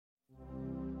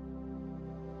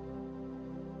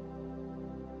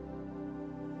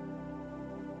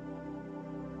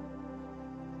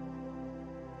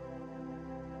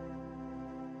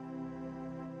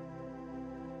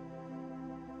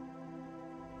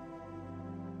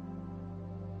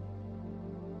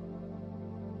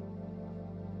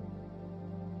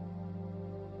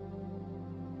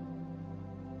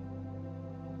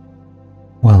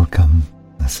Welcome,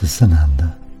 this is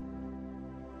Sananda.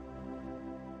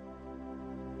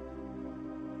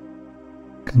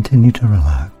 Continue to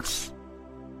relax.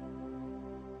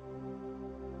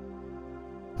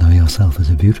 Know yourself as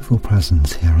a beautiful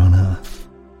presence here on earth.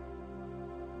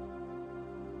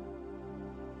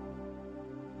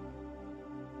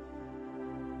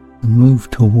 And move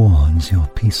towards your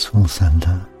peaceful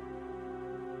center.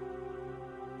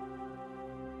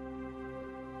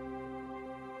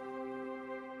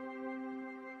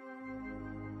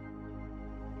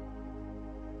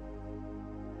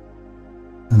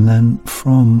 And then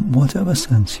from whatever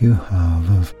sense you have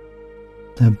of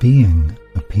there being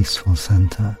a peaceful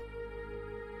center,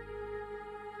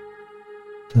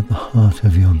 to the heart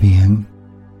of your being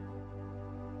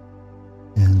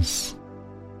is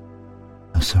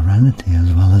a serenity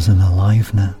as well as an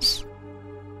aliveness.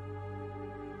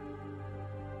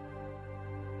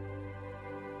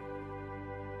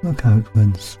 Look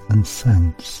outwards and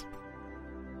sense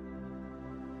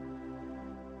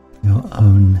your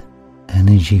own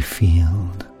energy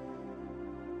field,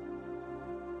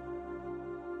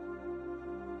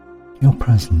 your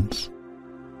presence,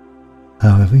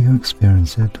 however you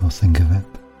experience it or think of it,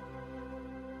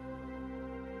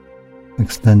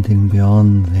 extending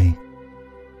beyond the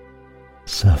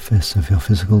surface of your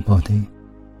physical body,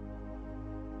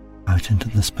 out into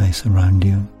the space around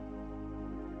you,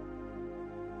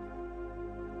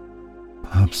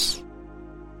 perhaps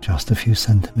just a few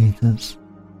centimeters,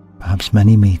 perhaps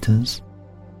many meters.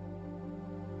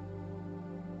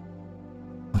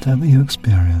 Whatever you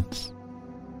experience,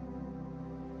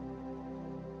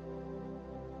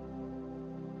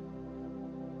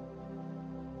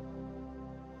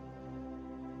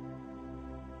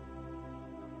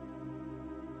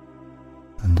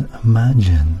 and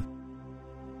imagine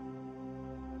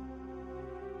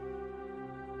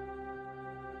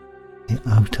the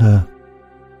outer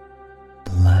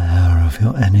layer of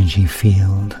your energy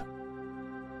field,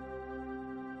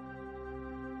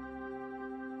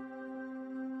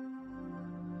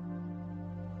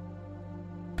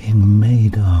 being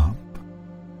made up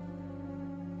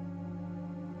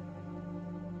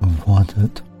of what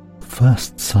at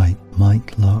first sight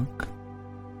might look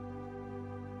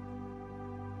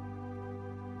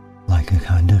like a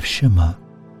kind of shimmer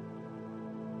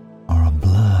or a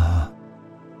blur.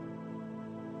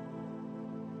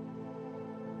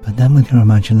 But then with your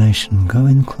imagination, go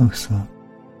in closer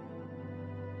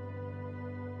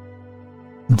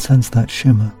and sense that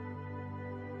shimmer,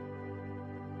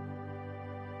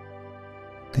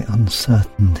 the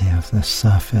uncertainty of the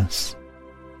surface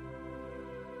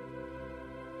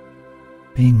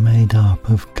being made up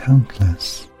of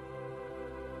countless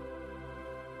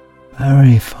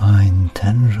very fine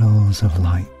tendrils of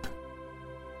light.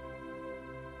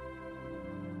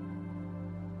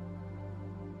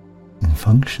 In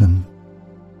function,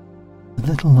 a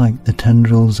little like the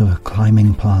tendrils of a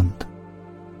climbing plant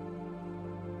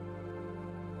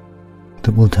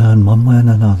that will turn one way and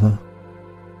another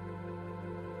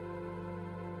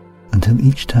until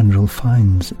each tendril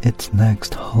finds its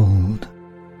next hold.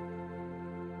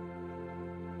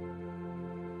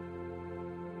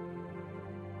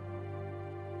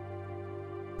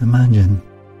 Imagine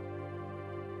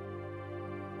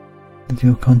that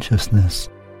your consciousness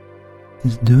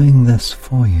is doing this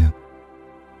for you,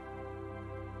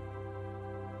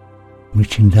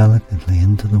 reaching delicately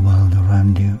into the world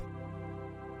around you,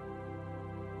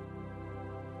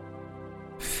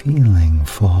 feeling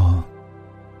for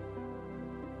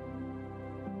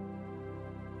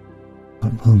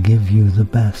what will give you the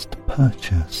best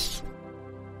purchase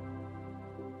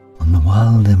on the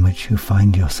world in which you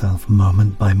find yourself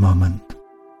moment by moment.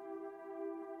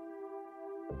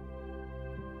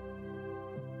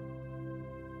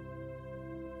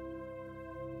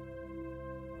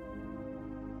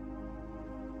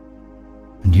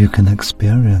 And you can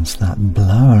experience that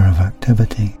blur of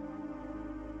activity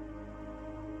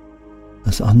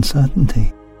as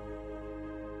uncertainty,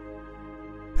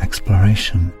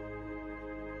 exploration,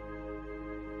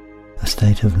 a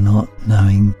state of not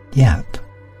knowing yet.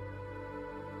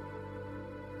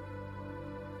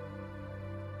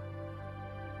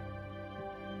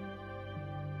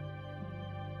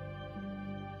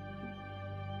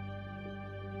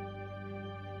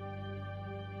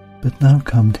 But now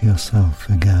come to yourself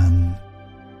again.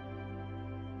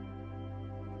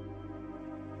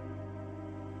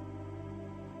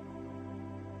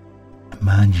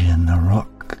 Imagine a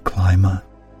rock climber.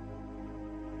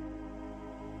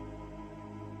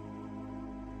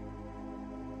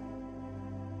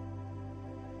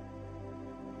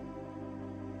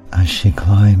 As she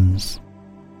climbs,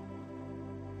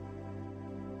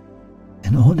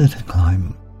 in order to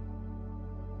climb,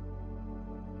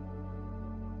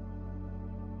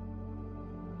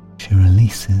 she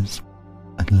releases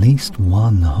at least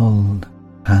one hold,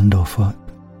 hand or foot,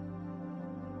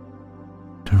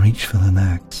 to reach for the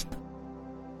next,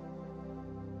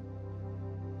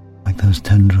 like those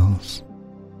tendrils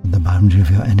at the boundary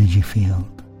of your energy field.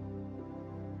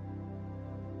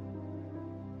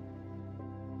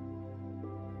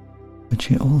 But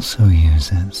she also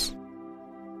uses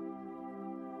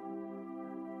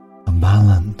a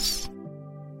balance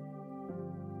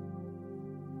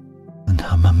and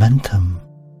her momentum.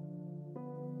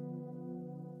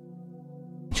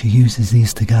 She uses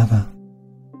these together.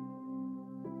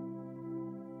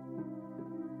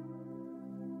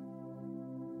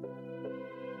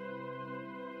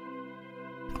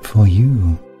 For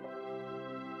you,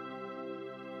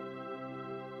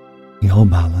 your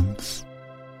balance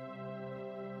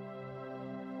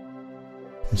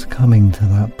is coming to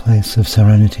that place of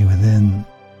serenity within,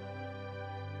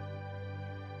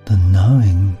 the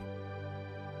knowing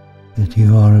that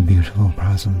you are a beautiful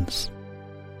presence.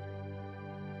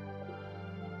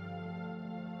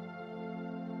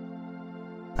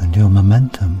 And your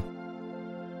momentum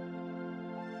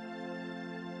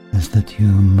is that you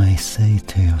may say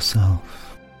to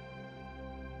yourself,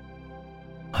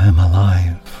 I am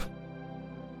alive,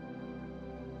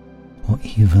 or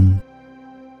even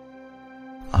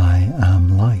I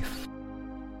am life,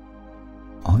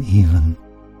 or even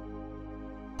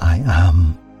I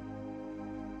am.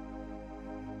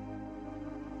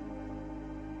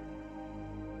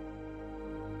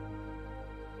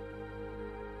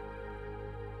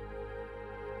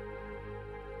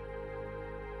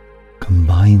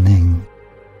 Combining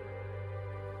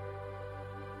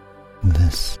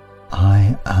this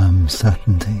I am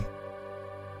certainty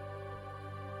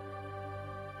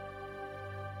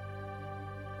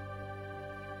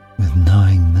with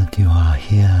knowing that you are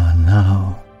here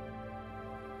now,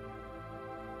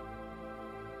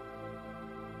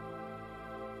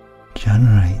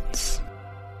 generates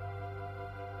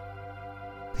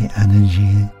the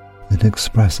energy that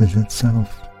expresses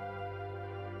itself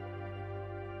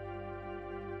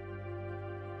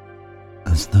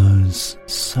as those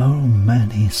so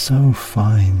many, so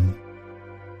fine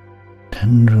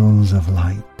tendrils of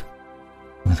light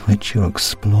with which you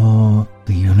explore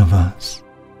the universe.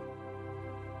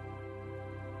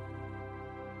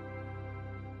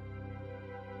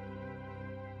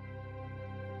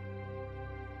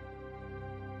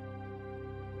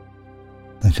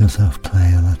 Let yourself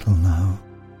play a little now,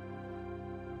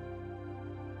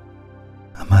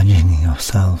 imagining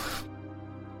yourself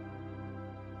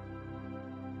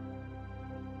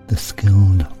the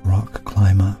skilled rock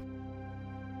climber,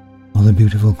 or the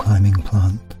beautiful climbing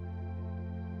plant,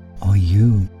 or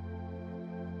you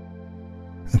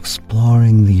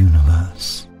exploring the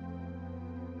universe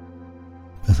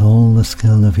with all the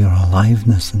skill of your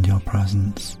aliveness and your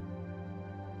presence,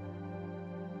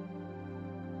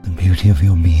 the beauty of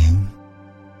your being.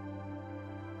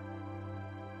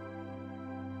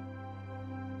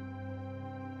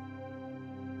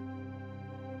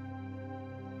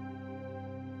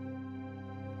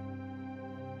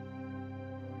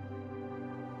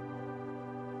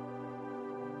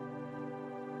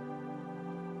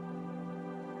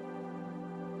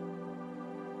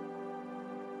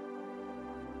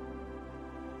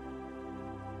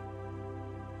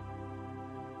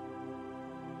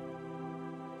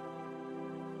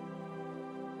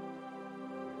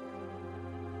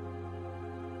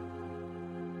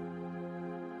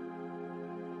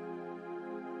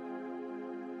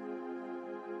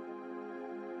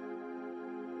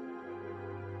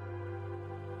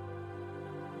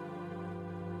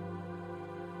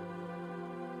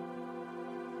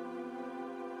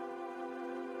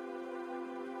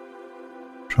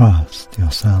 Trust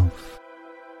yourself.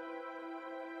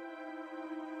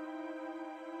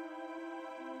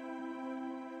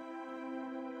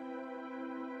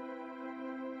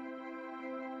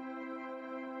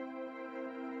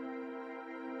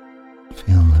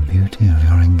 Feel the beauty of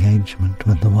your engagement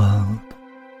with the world.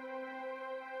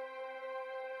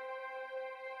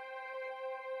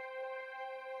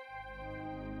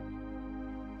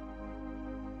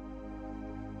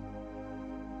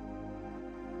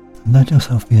 Let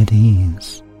yourself be at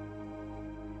ease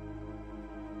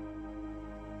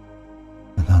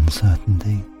with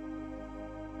uncertainty,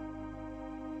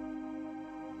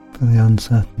 for the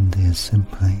uncertainty is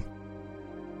simply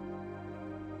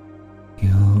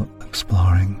you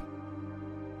exploring.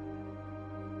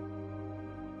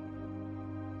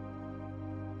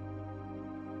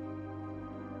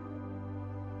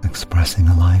 Expressing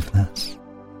aliveness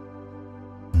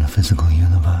physical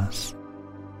universe,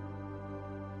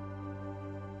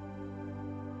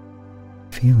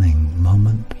 feeling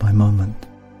moment by moment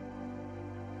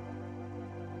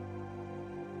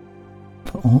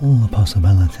for all the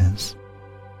possibilities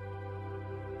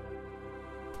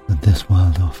that this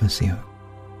world offers you.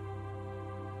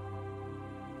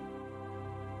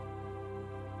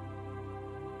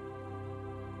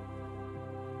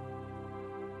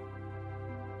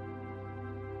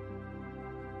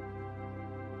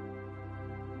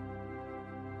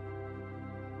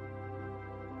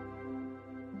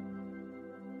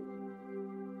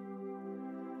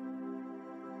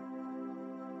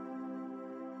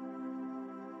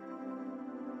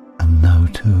 And know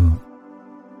too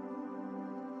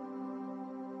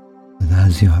that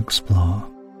as you explore,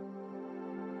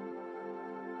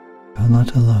 you're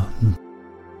not alone.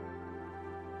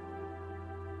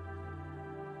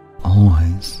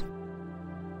 Always.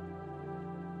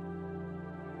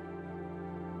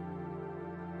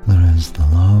 There is the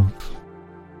love,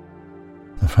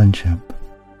 the friendship,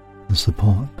 the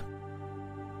support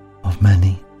of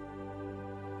many.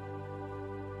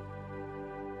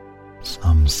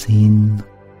 Some seen,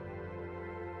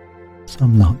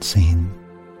 some not seen.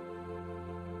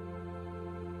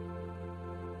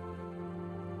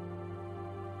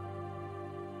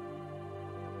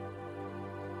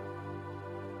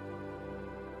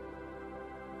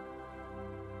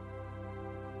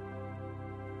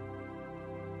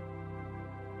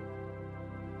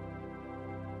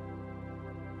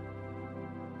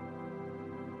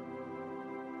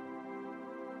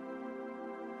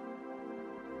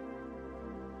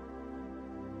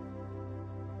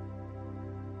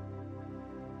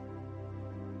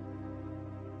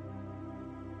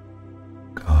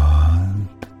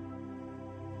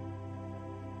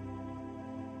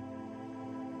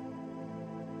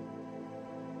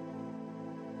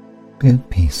 Be at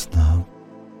peace now.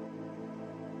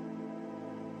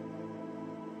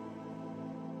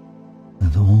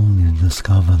 With all you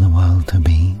discover the world to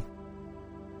be.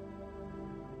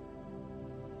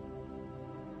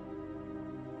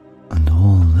 And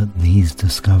all that these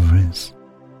discoveries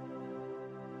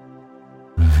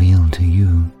reveal to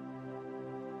you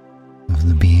of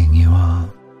the being you are.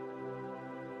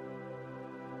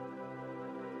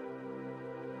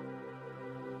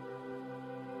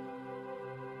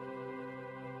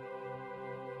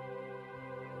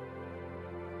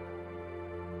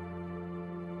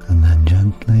 And then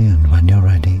gently, and when you're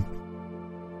ready,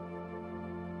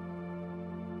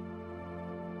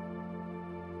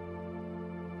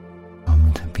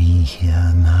 come to be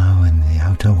here now in the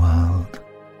outer world.